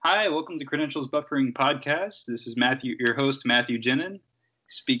Hi, welcome to Credentials Buffering Podcast. This is Matthew, your host, Matthew Jenin,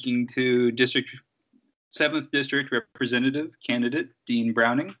 speaking to 7th District Representative candidate Dean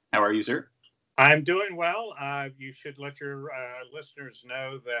Browning. How are you, sir? I'm doing well. You should let your listeners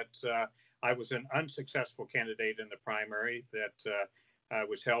know that I was an unsuccessful candidate in the primary that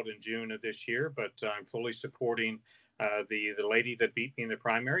was held in June of this year, but I'm fully supporting the lady that beat me in the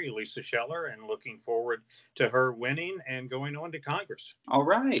primary, Lisa Scheller, and looking forward to her winning and going on to Congress. All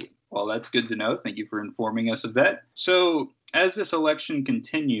right. Well, that's good to know. Thank you for informing us of that. So, as this election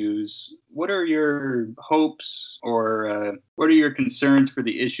continues, what are your hopes or what are your concerns for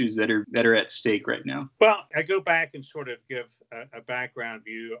the issues that are at stake right now? Well, I go back and sort of give a background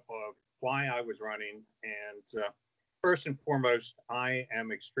view of why I was running. And first and foremost, I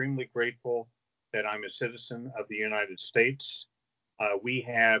am extremely grateful that I'm a citizen of the United States. We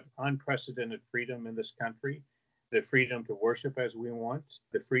have unprecedented freedom in this country, the freedom to worship as we want,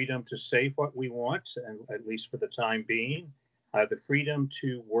 the freedom to say what we want, and at least for the time being, the freedom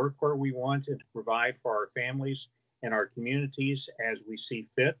to work where we want and to provide for our families and our communities as we see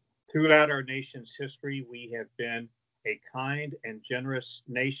fit. Throughout our nation's history, we have been a kind and generous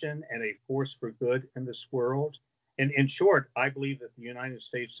nation and a force for good in this world. And in short, I believe that the United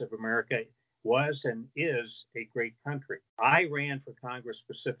States of America was and is a great country. I ran for Congress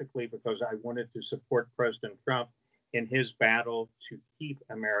specifically because I wanted to support President Trump in his battle to keep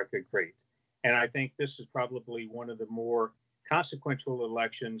America great. And I think this is probably one of the more consequential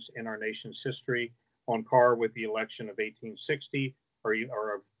elections in our nation's history, on par with the election of 1860 or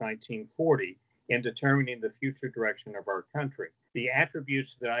of 1940 in determining the future direction of our country. The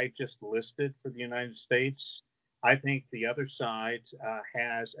attributes that I just listed for the United States, I think the other side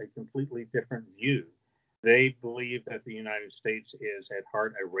has a completely different view. They believe that the United States is at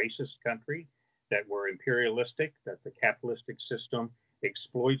heart a racist country, that we're imperialistic, that the capitalistic system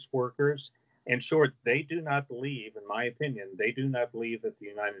exploits workers. In short, they do not believe, in my opinion, they do not believe that the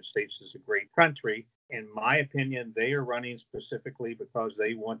United States is a great country. In my opinion, they are running specifically because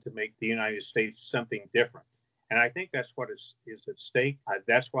they want to make the United States something different. And I think that's what is at stake.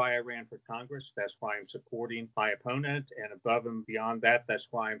 That's why I ran for Congress. That's why I'm supporting my opponent. And above and beyond that, that's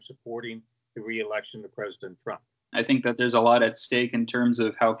why I'm supporting the re-election of President Trump. I think that there's a lot at stake in terms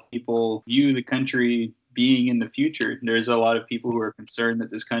of how people view the country being in the future. There's a lot of people who are concerned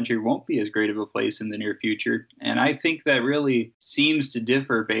that this country won't be as great of a place in the near future. And I think that really seems to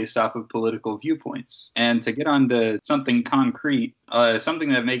differ based off of political viewpoints. And to get on to something concrete, something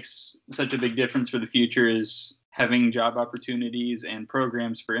that makes such a big difference for the future is having job opportunities and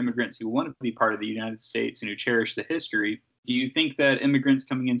programs for immigrants who want to be part of the United States and who cherish the history. Do you think that immigrants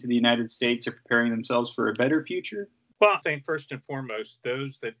coming into the United States are preparing themselves for a better future? Well, I think first and foremost,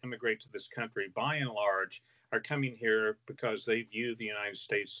 those that immigrate to this country, by and large, are coming here because they view the United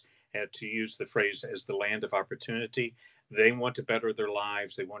States, to use the phrase, as the land of opportunity. They want to better their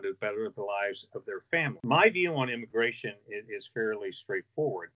lives. They want to better the lives of their family. My view on immigration is fairly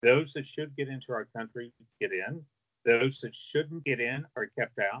straightforward. Those that should get into our country get in. Those that shouldn't get in are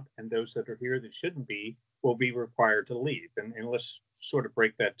kept out. And those that are here that shouldn't be will be required to leave. And let's sort of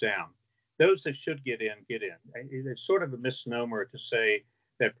break that down. Those that should get in, get in. It's sort of a misnomer to say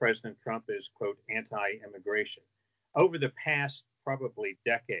that President Trump is, quote, anti-immigration. Over the past probably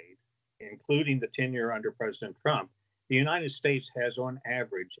decade, including the tenure under President Trump, the United States has on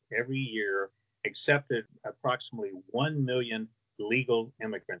average every year accepted approximately 1 million legal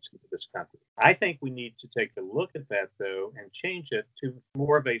immigrants into this country. I think we need to take a look at that, though, and change it to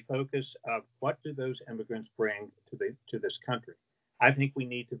more of a focus of what do those immigrants bring to this country. I think we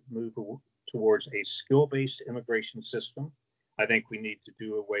need to move towards a skill-based immigration system. I think we need to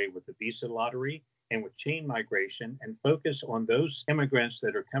do away with the visa lottery and with chain migration and focus on those immigrants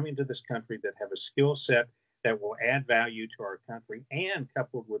that are coming to this country that have a skill set that will add value to our country, and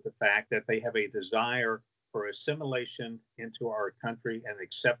coupled with the fact that they have a desire for assimilation into our country and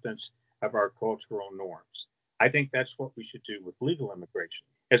acceptance of our cultural norms. I think that's what we should do with legal immigration.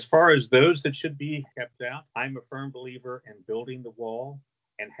 As far as those that should be kept out, I'm a firm believer in building the wall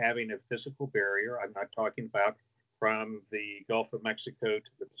and having a physical barrier. I'm not talking about from the Gulf of Mexico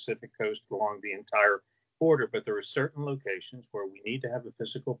to the Pacific coast along the entire border, but there are certain locations where we need to have a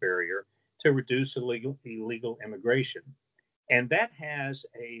physical barrier to reduce illegal immigration. And that has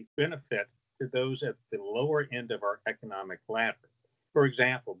a benefit to those at the lower end of our economic ladder. For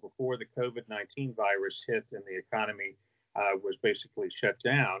example, before the COVID-19 virus hit and the economy was basically shut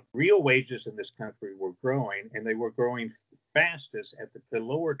down, real wages in this country were growing, and they were growing fastest at the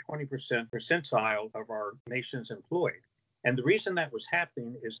lower 20% percentile of our nation's employed. And the reason that was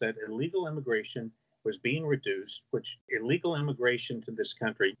happening is that illegal immigration was being reduced, which illegal immigration to this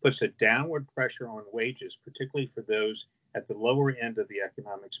country puts a downward pressure on wages, particularly for those at the lower end of the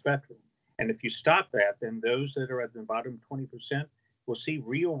economic spectrum. And if you stop that, then those that are at the bottom 20% will see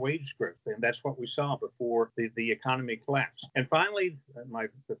real wage growth. And that's what we saw before the economy collapsed. And finally,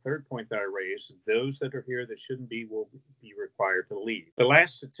 the third point that I raised, those that are here that shouldn't be will be required to leave. The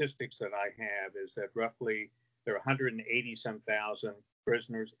last statistics that I have is that roughly there are 180 some thousand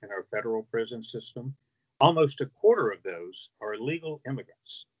prisoners in our federal prison system. Almost a quarter of those are illegal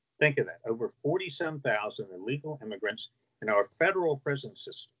immigrants. Think of that, over 40 some thousand illegal immigrants in our federal prison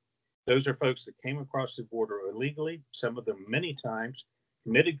system. Those are folks that came across the border illegally, some of them many times,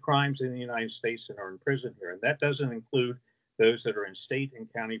 committed crimes in the United States and are in prison here. And that doesn't include those that are in state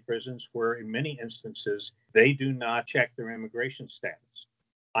and county prisons, where in many instances, they do not check their immigration status.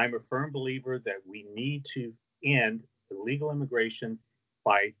 I'm a firm believer that we need to end illegal immigration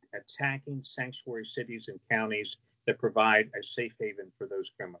by attacking sanctuary cities and counties that provide a safe haven for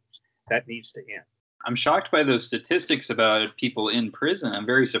those criminals. That needs to end. I'm shocked by those statistics about people in prison. I'm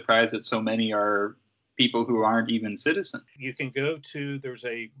very surprised that so many are people who aren't even citizens. You can go to, there's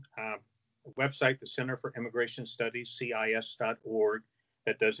a website, the Center for Immigration Studies, CIS.org,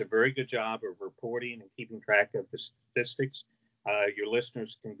 that does a very good job of reporting and keeping track of the statistics. Your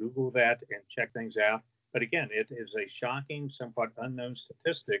listeners can Google that and check things out. But again, it is a shocking, somewhat unknown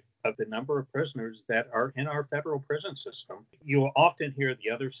statistic of the number of prisoners that are in our federal prison system. You will often hear the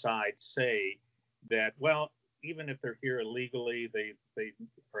other side say that, well, even if they're here illegally, they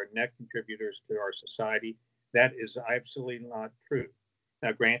are net contributors to our society. That is absolutely not true.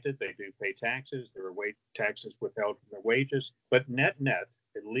 Now, granted, they do pay taxes. There are taxes withheld from their wages. But net,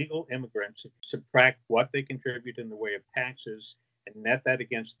 illegal immigrants subtract what they contribute in the way of taxes and net that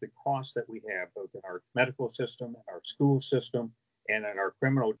against the costs that we have, both in our medical system, our school system, and in our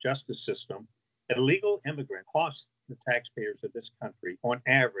criminal justice system. Illegal immigrant costs the taxpayers of this country, on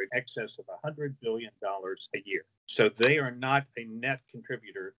average, excess of $100 billion a year. So they are not a net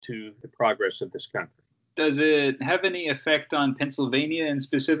contributor to the progress of this country. Does it have any effect on Pennsylvania in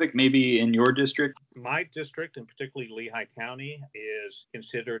specific, maybe in your district? My district, and particularly Lehigh County, is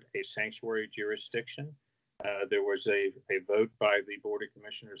considered a sanctuary jurisdiction. There was a vote by the Board of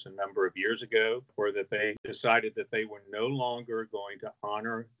Commissioners a number of years ago where that they decided that they were no longer going to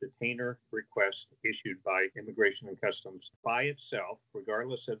honor detainer requests issued by Immigration and Customs by itself,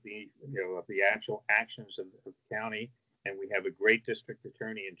 regardless of the actual actions of the county. And we have a great district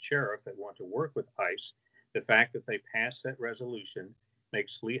attorney and sheriff that want to work with ICE. The fact that they passed that resolution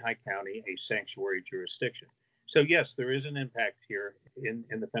makes Lehigh County a sanctuary jurisdiction. So yes, there is an impact here in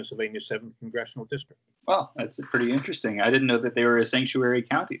the Pennsylvania 7th Congressional District. Well, that's pretty interesting. I didn't know that they were a sanctuary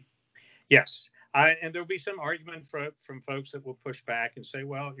county. Yes. And there'll be some argument from folks that will push back and say,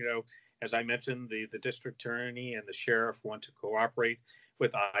 well, as I mentioned, the district attorney and the sheriff want to cooperate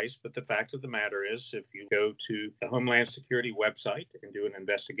with ICE. But the fact of the matter is, if you go to the Homeland Security website and do an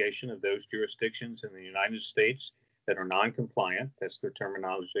investigation of those jurisdictions in the United States that are non-compliant, that's their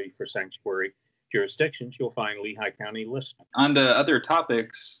terminology for sanctuary jurisdictions, you'll find Lehigh County listed. On to other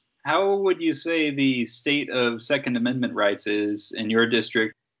topics, how would you say the state of Second Amendment rights is in your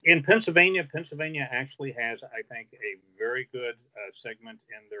district? In Pennsylvania actually has, I think, a very good segment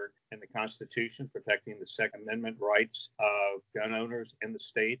in the Constitution protecting the Second Amendment rights of gun owners in the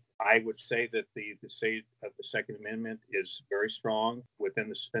state. I would say that the state of the Second Amendment is very strong within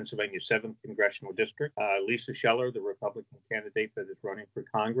the Pennsylvania 7th Congressional District. Lisa Scheller, the Republican candidate that is running for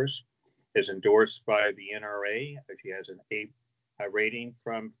Congress, is endorsed by the NRA. She has an A rating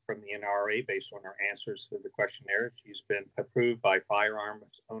from the NRA based on her answers to the questionnaire. She's been approved by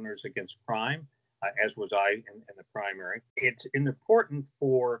Firearms Owners Against Crime, as was I in the primary. It's important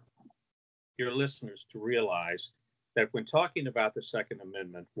for your listeners to realize that when talking about the Second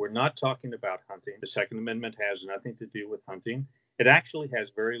Amendment, we're not talking about hunting. The Second Amendment has nothing to do with hunting. It actually has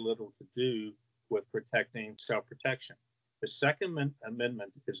very little to do with protecting self-protection. The Second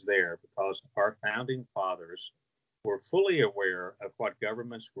Amendment is there because our founding fathers were fully aware of what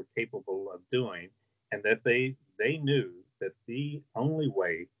governments were capable of doing, and that they knew that the only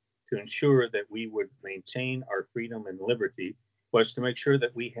way to ensure that we would maintain our freedom and liberty was to make sure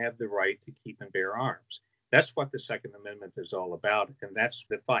that we have the right to keep and bear arms. That's what the Second Amendment is all about, and that's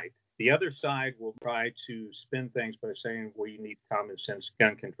the fight. The other side will try to spin things by saying, well, you need common sense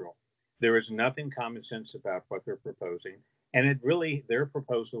gun control. There is nothing common sense about what they're proposing, and their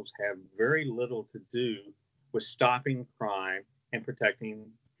proposals have very little to do with stopping crime and protecting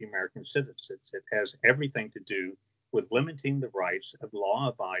the American citizens. It has everything to do with limiting the rights of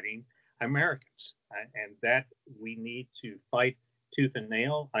law-abiding Americans. And that we need to fight tooth and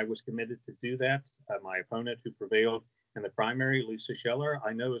nail. I was committed to do that my opponent who prevailed in the primary, Lisa Scheller,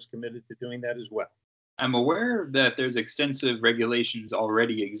 I know is committed to doing that as well. I'm aware that there's extensive regulations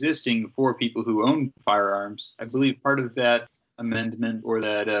already existing for people who own firearms. I believe part of that amendment or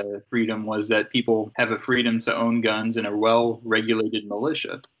that freedom was that people have a freedom to own guns in a well-regulated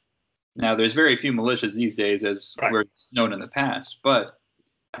militia. Now, there's very few militias these days, as were known in the past, but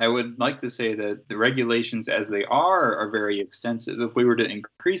I would like to say that the regulations as they are very extensive. If we were to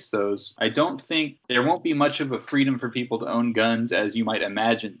increase those, I don't think there won't be much of a freedom for people to own guns as you might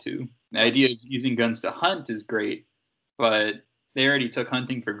imagine to. The idea of using guns to hunt is great, but they already took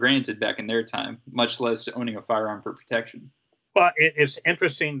hunting for granted back in their time, much less to owning a firearm for protection. Well, it's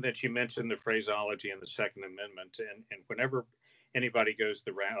interesting that you mentioned the phraseology in the Second Amendment, and whenever anybody goes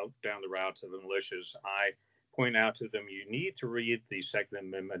down the route of the militias, I point out to them, you need to read the Second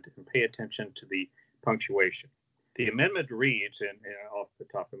Amendment and pay attention to the punctuation. The amendment reads, and off the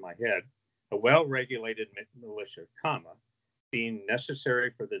top of my head, a well-regulated militia, comma, being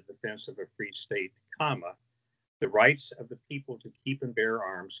necessary for the defense of a free state, comma, the rights of the people to keep and bear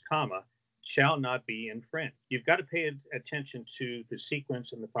arms, comma, shall not be infringed. You've got to pay attention to the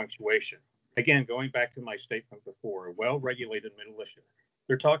sequence and the punctuation. Again, going back to my statement before, a well-regulated militia.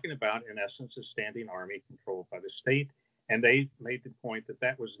 They're talking about, in essence, a standing army controlled by the state, and they made the point that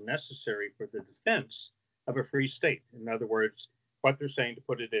that was necessary for the defense of a free state. In other words, what they're saying, to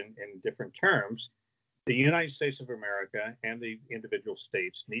put it in different terms, the United States of America and the individual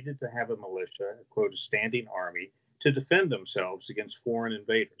states needed to have a militia, quote, a standing army, to defend themselves against foreign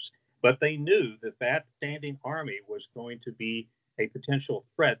invaders. But they knew that that standing army was going to be a potential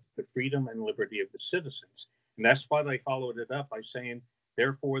threat to the freedom and liberty of the citizens. And that's why they followed it up by saying,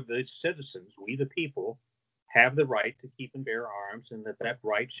 therefore, the citizens, we the people, have the right to keep and bear arms, and that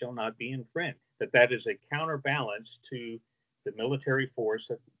right shall not be infringed. That is a counterbalance to the military force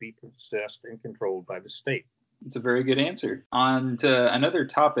that would be possessed and controlled by the state. It's a very good answer. On to another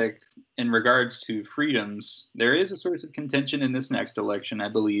topic in regards to freedoms, there is a source of contention in this next election, I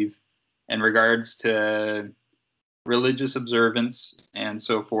believe, in regards to religious observance and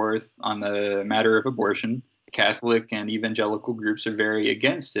so forth on the matter of abortion. Catholic and evangelical groups are very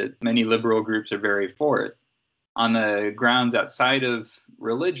against it. Many liberal groups are very for it. On the grounds outside of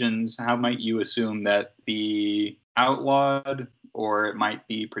religions, how might you assume that be outlawed or it might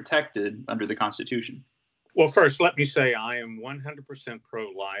be protected under the Constitution? Well, first, let me say I am 100%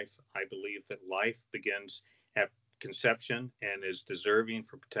 pro-life. I believe that life begins at conception and is deserving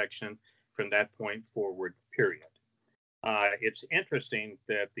for protection from that point forward, period. It's interesting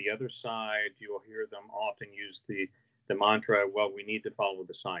that the other side, you'll hear them often use the mantra, well, we need to follow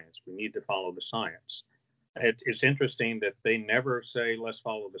the science. We need to follow the science. It's interesting that they never say, let's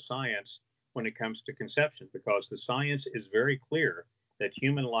follow the science when it comes to conception, because the science is very clear that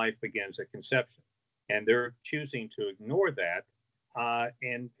human life begins at conception. And they're choosing to ignore that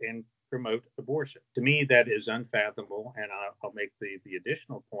and promote abortion. To me, that is unfathomable. And I'll make the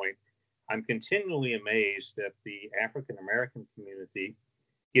additional point. I'm continually amazed that the African American community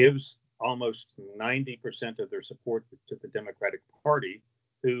gives almost 90% of their support to the Democratic Party,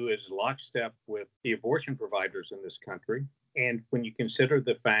 who is lockstep with the abortion providers in this country. And when you consider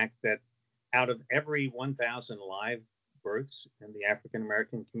the fact that out of every 1,000 live births in the African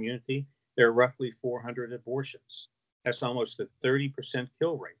American community, there are roughly 400 abortions. That's almost a 30%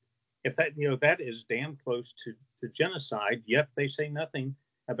 kill rate. If that, that is damn close to genocide, yet they say nothing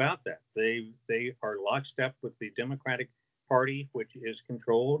about that. They are lockstep with the Democratic Party, which is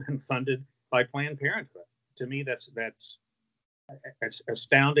controlled and funded by Planned Parenthood. To me, that's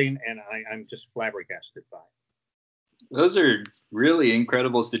astounding, and I'm just flabbergasted by it. Those are really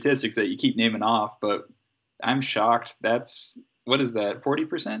incredible statistics that you keep naming off, but I'm shocked. What is that,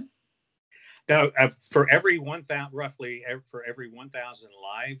 40%? Now, for every 1,000, roughly for every 1,000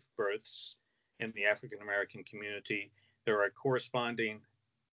 live births in the African American community, there are corresponding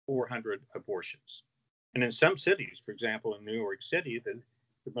 400 abortions. And in some cities, for example, in New York City, the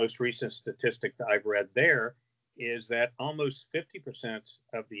most recent statistic that I've read there is that almost 50%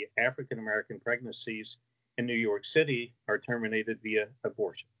 of the African American pregnancies in New York City are terminated via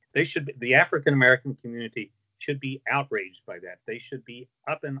abortion. The African American community should be outraged by that. They should be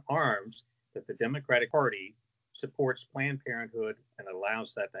up in arms that the Democratic Party supports Planned Parenthood and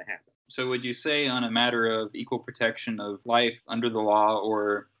allows that to happen. So would you say on a matter of equal protection of life under the law,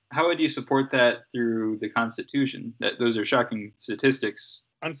 or how would you support that through the Constitution? Those are shocking statistics.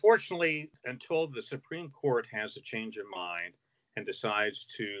 Unfortunately, until the Supreme Court has a change of mind and decides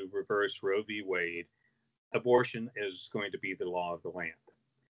to reverse Roe v. Wade, abortion is going to be the law of the land.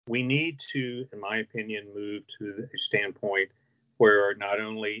 We need to, in my opinion, move to a standpoint where not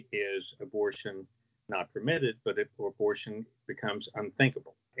only is abortion not permitted, but if abortion becomes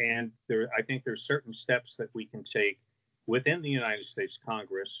unthinkable. And I think there's certain steps that we can take within the United States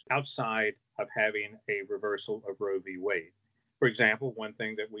Congress outside of having a reversal of Roe v. Wade. For example, one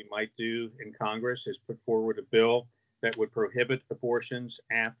thing that we might do in Congress is put forward a bill that would prohibit abortions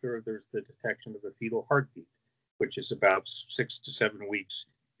after there's the detection of a fetal heartbeat, which is about 6 to 7 weeks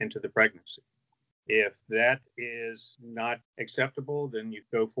into the pregnancy. If that is not acceptable, then you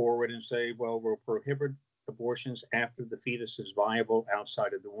go forward and say, well, we'll prohibit abortions after the fetus is viable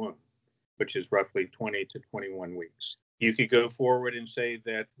outside of the womb, which is roughly 20 to 21 weeks. You could go forward and say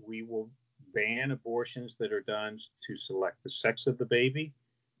that we will ban abortions that are done to select the sex of the baby,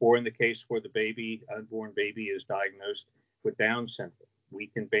 or in the case where the unborn baby is diagnosed with Down syndrome, we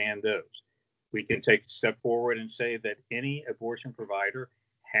can ban those. We can take a step forward and say that any abortion provider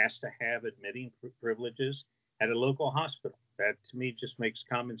has to have admitting privileges at a local hospital. That, to me, just makes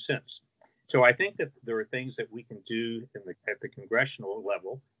common sense. So I think that there are things that we can do at the congressional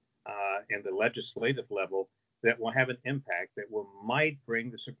level and the legislative level that will have an impact that might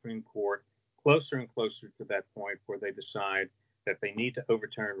bring the Supreme Court closer and closer to that point where they decide that they need to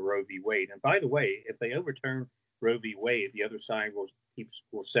overturn Roe v. Wade. And by the way, if they overturn Roe v. Wade, the other side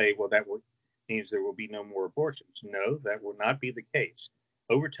will say, well, that means there will be no more abortions. No, that will not be the case.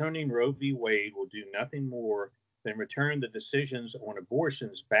 Overturning Roe v. Wade will do nothing more than return the decisions on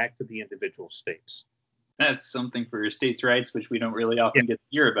abortions back to the individual states. That's something for states' rights, which we don't really often get to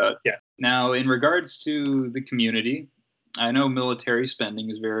hear about. Yeah. Now, in regards to the community, I know military spending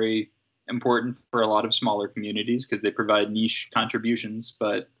is very important for a lot of smaller communities because they provide niche contributions.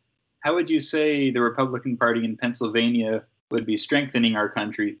 But how would you say the Republican Party in Pennsylvania would be strengthening our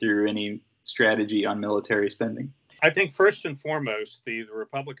country through any strategy on military spending? I think first and foremost, the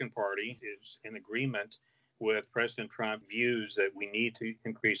Republican Party is in agreement with President Trump's views that we need to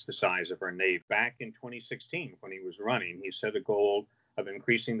increase the size of our Navy. Back in 2016, when he was running, he set a goal of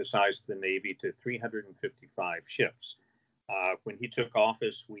increasing the size of the Navy to 355 ships. When he took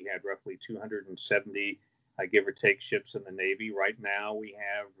office, we had roughly 270, give or take, ships in the Navy. Right now, we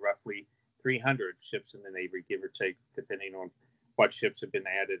have roughly 300 ships in the Navy, give or take, depending on what ships have been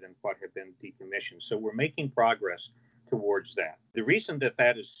added and what have been decommissioned. So we're making progress towards that. The reason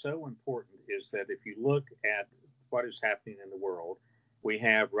that is so important is that if you look at what is happening in the world, we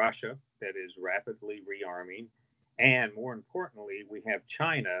have Russia that is rapidly rearming, and more importantly, we have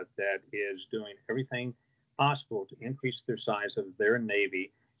China that is doing everything possible to increase their size of their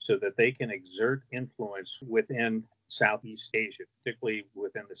Navy so that they can exert influence within Southeast Asia, particularly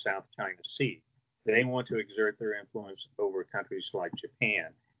within the South China Sea. They want to exert their influence over countries like Japan,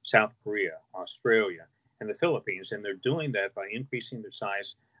 South Korea, Australia, and the Philippines, and they're doing that by increasing the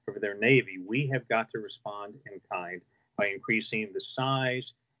size of their Navy. We have got to respond in kind by increasing the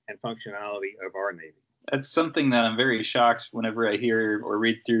size and functionality of our Navy. That's something that I'm very shocked whenever I hear or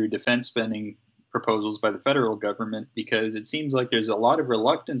read through defense spending proposals by the federal government, because it seems like there's a lot of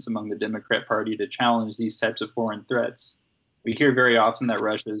reluctance among the Democrat Party to challenge these types of foreign threats. We hear very often that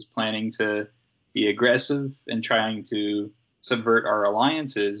Russia is planning to be aggressive and trying to subvert our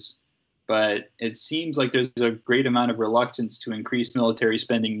alliances, but it seems like there's a great amount of reluctance to increase military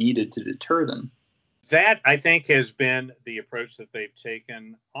spending needed to deter them. That, I think, has been the approach that they've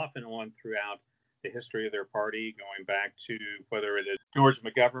taken off and on throughout the history of their party, going back to whether it is George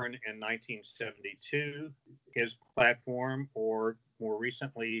McGovern in 1972, his platform, or more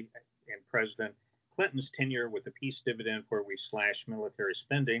recently in President Clinton's tenure with the peace dividend, where we slash military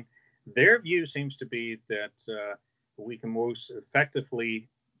spending. Their view seems to be that we can most effectively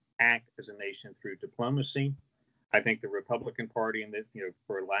act as a nation through diplomacy. I think the Republican Party, and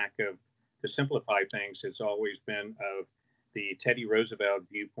for lack of, to simplify things, it's always been of the Teddy Roosevelt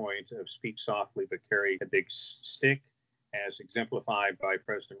viewpoint of speak softly but carry a big stick, as exemplified by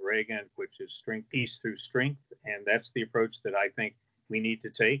President Reagan, which is peace through strength. And that's the approach that I think we need to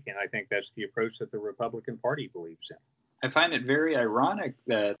take. And I think that's the approach that the Republican Party believes in. I find it very ironic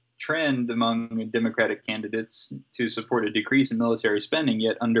that trend among Democratic candidates to support a decrease in military spending,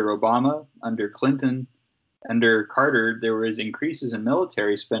 yet under Obama, under Clinton, under Carter, there was increases in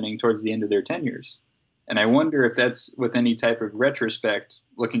military spending towards the end of their tenures. And I wonder if that's with any type of retrospect,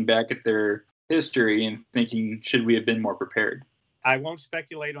 looking back at their history and thinking, should we have been more prepared? I won't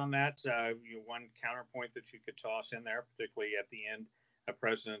speculate on that. One counterpoint that you could toss in there, particularly at the end of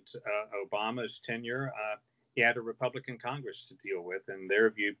President Obama's tenure, he had a Republican Congress to deal with, and their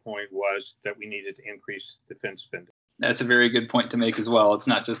viewpoint was that we needed to increase defense spending. That's a very good point to make as well. It's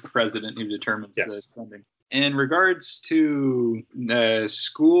not just the president who determines the spending. In regards to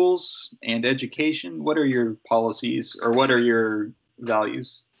schools and education, what are your policies or what are your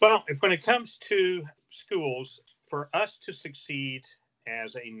values? Well, when it comes to schools, for us to succeed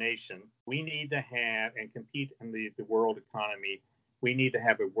as a nation, we need to have and compete in the world economy. We need to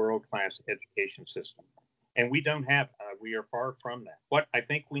have a world-class education system. And we don't have, we are far from that. What I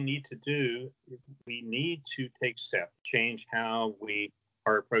think we need to do, we need to take steps, change how we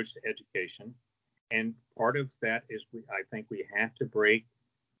are approach to education. And part of that is I think we have to break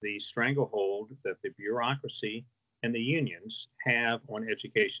the stranglehold that the bureaucracy and the unions have on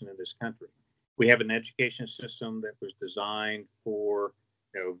education in this country. We have an education system that was designed for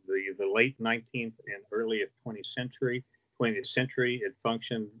the late 19th and early 20th century. It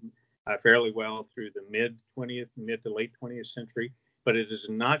functioned fairly well through the mid to late 20th century, but it is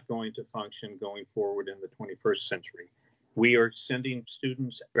not going to function going forward in the 21st century. We are sending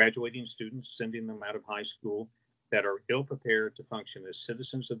students, graduating students, sending them out of high school that are ill prepared to function as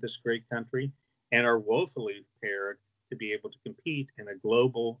citizens of this great country and are woefully prepared to be able to compete in a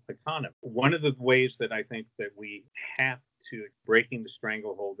global economy. One of the ways that I think that we have to breaking the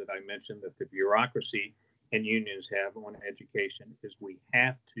stranglehold that I mentioned that the bureaucracy and unions have on education is we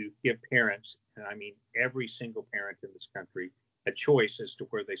have to give parents, and I mean every single parent in this country, a choice as to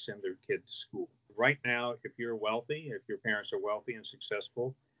where they send their kid to school. Right now, if you're wealthy, if your parents are wealthy and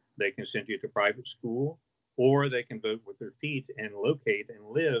successful, they can send you to private school, or they can vote with their feet and locate and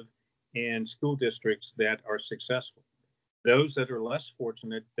live in school districts that are successful. Those that are less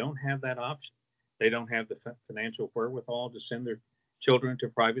fortunate don't have that option. They don't have the financial wherewithal to send their children to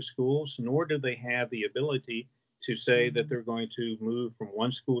private schools, nor do they have the ability to say that they're going to move from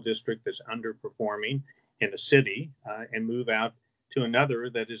one school district that's underperforming in a city and move out to another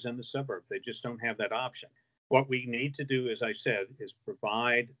that is in the suburb. They just don't have that option. What we need to do, as I said, is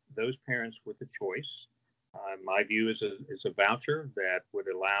provide those parents with a choice. My view is a voucher that would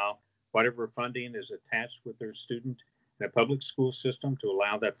allow whatever funding is attached with their student in a public school system to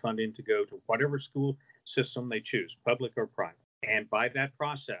allow that funding to go to whatever school system they choose, public or private. And by that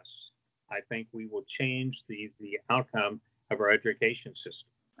process, I think we will change the outcome of our education system.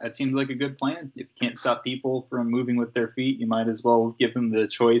 That seems like a good plan. If you can't stop people from moving with their feet, you might as well give them the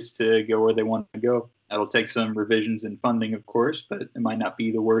choice to go where they want to go. That'll take some revisions in funding, of course, but it might not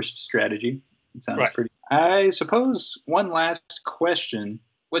be the worst strategy. It sounds right. Pretty. I suppose one last question.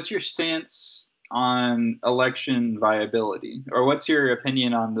 What's your stance on election viability? Or what's your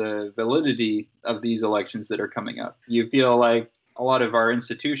opinion on the validity of these elections that are coming up? You feel like a lot of our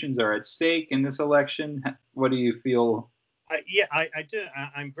institutions are at stake in this election? What do you feel? I do.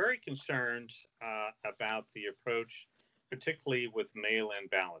 I'm very concerned about the approach, particularly with mail-in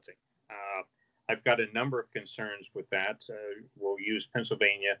balloting. I've got a number of concerns with that. We'll use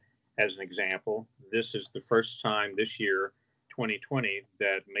Pennsylvania as an example. This is the first time this year, 2020,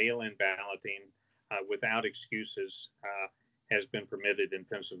 that mail-in balloting without excuses has been permitted in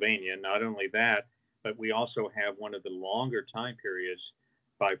Pennsylvania. Not only that, but we also have one of the longer time periods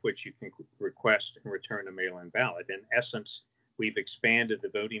by which you can request and return a mail-in ballot. In essence, we've expanded the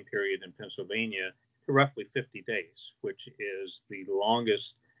voting period in Pennsylvania to roughly 50 days, which is the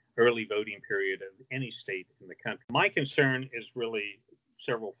longest early voting period of any state in the country. My concern is really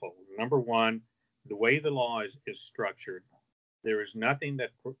severalfold. Number one, the way the law is structured, there is nothing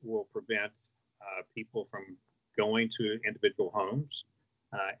that will prevent people from going to individual homes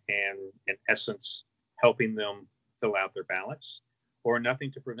and, in essence, helping them fill out their ballots, or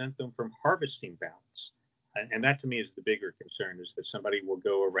nothing to prevent them from harvesting ballots. And that to me is the bigger concern, is that somebody will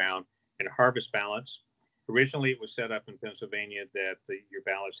go around and harvest ballots. Originally, it was set up in Pennsylvania that your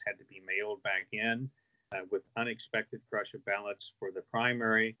ballots had to be mailed back in with unexpected crush of ballots for the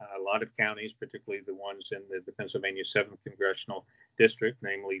primary. A lot of counties, particularly the ones in the Pennsylvania 7th Congressional District,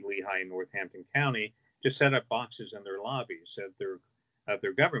 namely Lehigh and Northampton County, just set up boxes in their lobbies of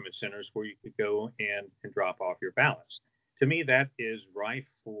their government centers where you could go and drop off your ballots. To me, that is rife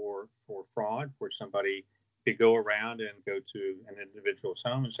for fraud, where somebody could go around and go to an individual's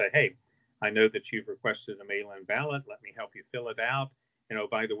home and say, hey, I know that you've requested a mail-in ballot. Let me help you fill it out. And oh,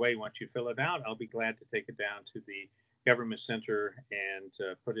 by the way, once you fill it out, I'll be glad to take it down to the government center and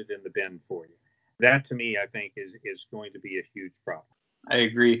put it in the bin for you. That, to me, I think is going to be a huge problem. I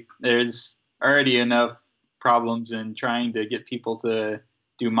agree. There's already enough problems in trying to get people to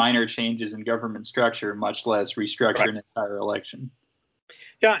do minor changes in government structure, much less restructure an entire election.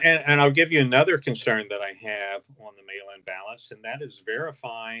 Yeah, and I'll give you another concern that I have on the mail-in ballots, and that is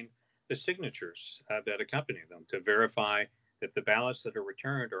verifying the signatures that accompany them, to verify that the ballots that are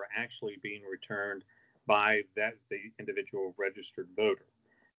returned are actually being returned by the individual registered voter.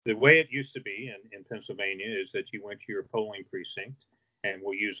 The way it used to be in Pennsylvania is that you went to your polling precinct, and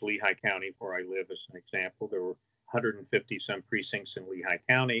we'll use Lehigh County, where I live, as an example. There were 150 some precincts in Lehigh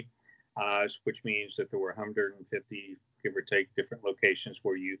County. which means that there were 150, give or take, different locations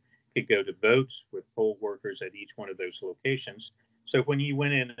where you could go to vote with poll workers at each one of those locations. So when you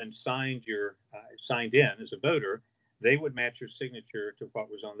went in and signed in as a voter, they would match your signature to what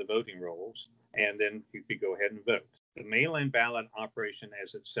was on the voting rolls, and then you could go ahead and vote. The mail-in ballot operation,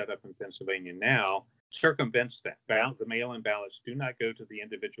 as it's set up in Pennsylvania now, circumvents that. The mail-in ballots do not go to the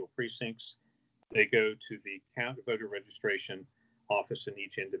individual precincts. They go to the voter registration office in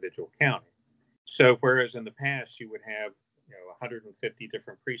each individual county. So whereas in the past you would have 150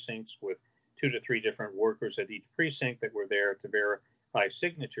 different precincts with 2 to 3 different workers at each precinct that were there to verify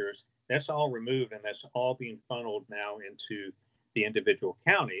signatures, that's all removed, and that's all being funneled now into the individual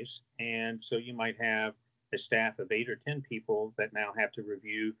counties. And so you might have a staff of 8 or 10 people that now have to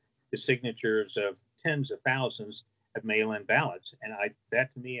review the signatures of tens of thousands of mail-in ballots. And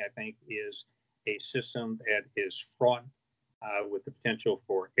that to me, I think, is a system that is fraught with the potential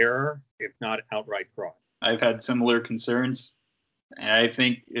for error, if not outright fraud. I've had similar concerns. And I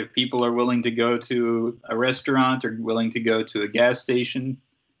think if people are willing to go to a restaurant or willing to go to a gas station,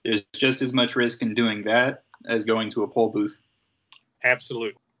 there's just as much risk in doing that as going to a poll booth.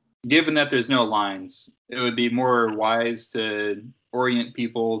 Absolutely. Given that there's no lines, it would be more wise to orient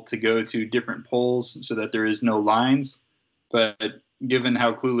people to go to different polls so that there is no lines. But given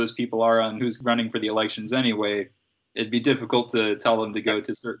how clueless people are on who's running for the elections anyway, it'd be difficult to tell them to go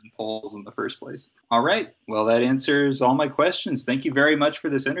to certain polls in the first place. All right. Well, that answers all my questions. Thank you very much for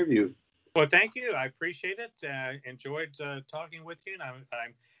this interview. Well, thank you. I appreciate it. Enjoyed talking with you, and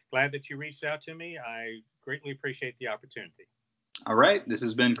I'm glad that you reached out to me. I greatly appreciate the opportunity. All right. This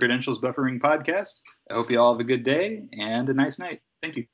has been Credentials Buffering Podcast. I hope you all have a good day and a nice night. Thank you.